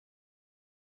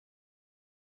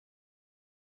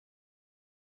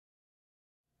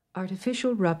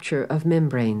Artificial rupture of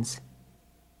membranes.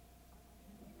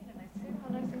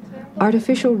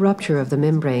 Artificial rupture of the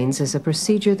membranes is a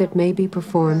procedure that may be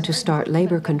performed to start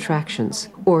labor contractions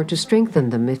or to strengthen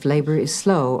them if labor is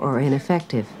slow or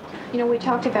ineffective. You know, we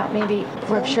talked about maybe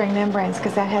rupturing membranes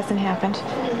because that hasn't happened.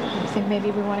 You think maybe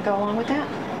we want to go along with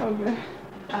that? Okay.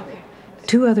 Okay.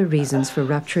 Two other reasons for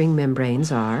rupturing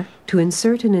membranes are to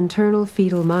insert an internal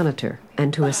fetal monitor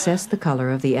and to assess the color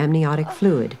of the amniotic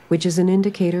fluid, which is an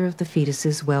indicator of the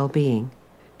fetus's well-being.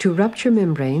 To rupture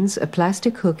membranes, a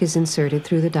plastic hook is inserted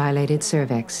through the dilated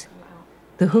cervix.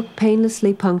 The hook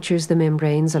painlessly punctures the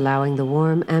membranes, allowing the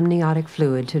warm amniotic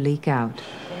fluid to leak out.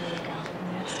 There you go.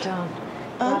 And that's done.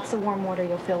 Lots of warm water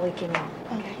you'll feel leaking out.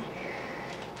 Okay.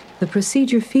 The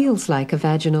procedure feels like a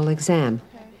vaginal exam.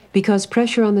 Because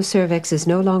pressure on the cervix is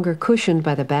no longer cushioned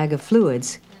by the bag of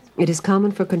fluids, it is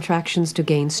common for contractions to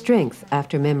gain strength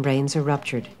after membranes are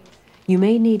ruptured. You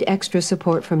may need extra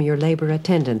support from your labor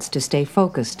attendants to stay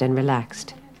focused and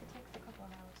relaxed.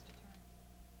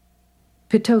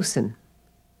 Pitocin.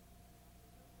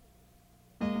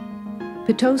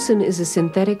 Pitocin is a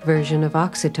synthetic version of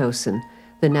oxytocin,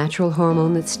 the natural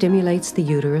hormone that stimulates the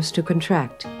uterus to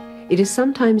contract. It is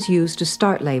sometimes used to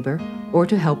start labor or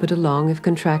to help it along if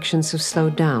contractions have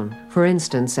slowed down, for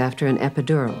instance, after an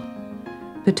epidural.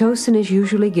 Pitocin is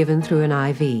usually given through an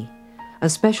IV. A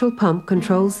special pump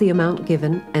controls the amount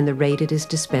given and the rate it is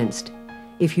dispensed.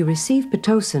 If you receive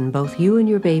Pitocin, both you and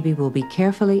your baby will be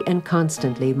carefully and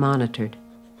constantly monitored.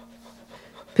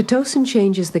 Pitocin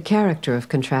changes the character of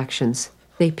contractions.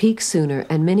 They peak sooner,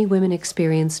 and many women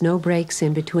experience no breaks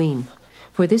in between.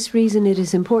 For this reason, it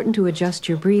is important to adjust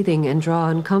your breathing and draw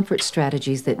on comfort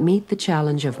strategies that meet the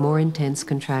challenge of more intense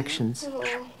contractions.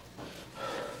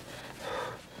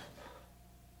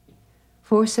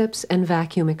 Forceps and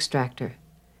vacuum extractor.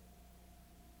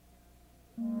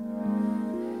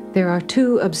 There are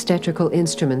two obstetrical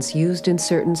instruments used in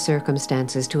certain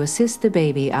circumstances to assist the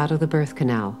baby out of the birth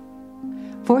canal.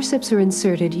 Forceps are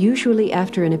inserted usually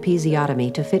after an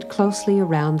episiotomy to fit closely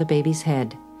around the baby's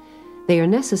head. They are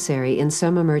necessary in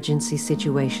some emergency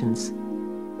situations.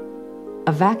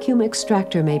 A vacuum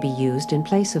extractor may be used in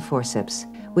place of forceps.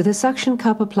 With a suction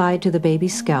cup applied to the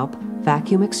baby's scalp,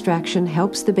 vacuum extraction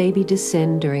helps the baby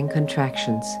descend during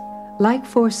contractions. Like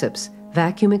forceps,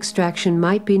 vacuum extraction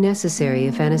might be necessary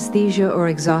if anesthesia or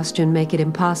exhaustion make it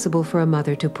impossible for a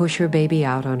mother to push her baby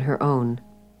out on her own.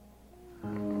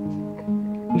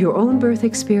 Your own birth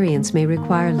experience may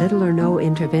require little or no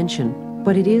intervention,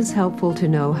 but it is helpful to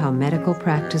know how medical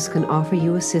practice can offer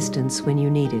you assistance when you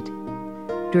need it.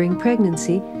 During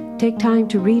pregnancy, take time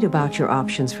to read about your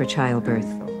options for childbirth.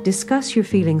 Discuss your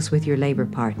feelings with your labor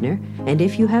partner, and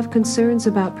if you have concerns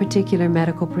about particular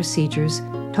medical procedures,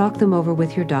 talk them over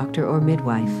with your doctor or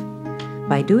midwife.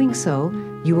 By doing so,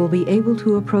 you will be able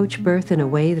to approach birth in a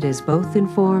way that is both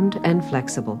informed and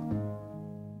flexible.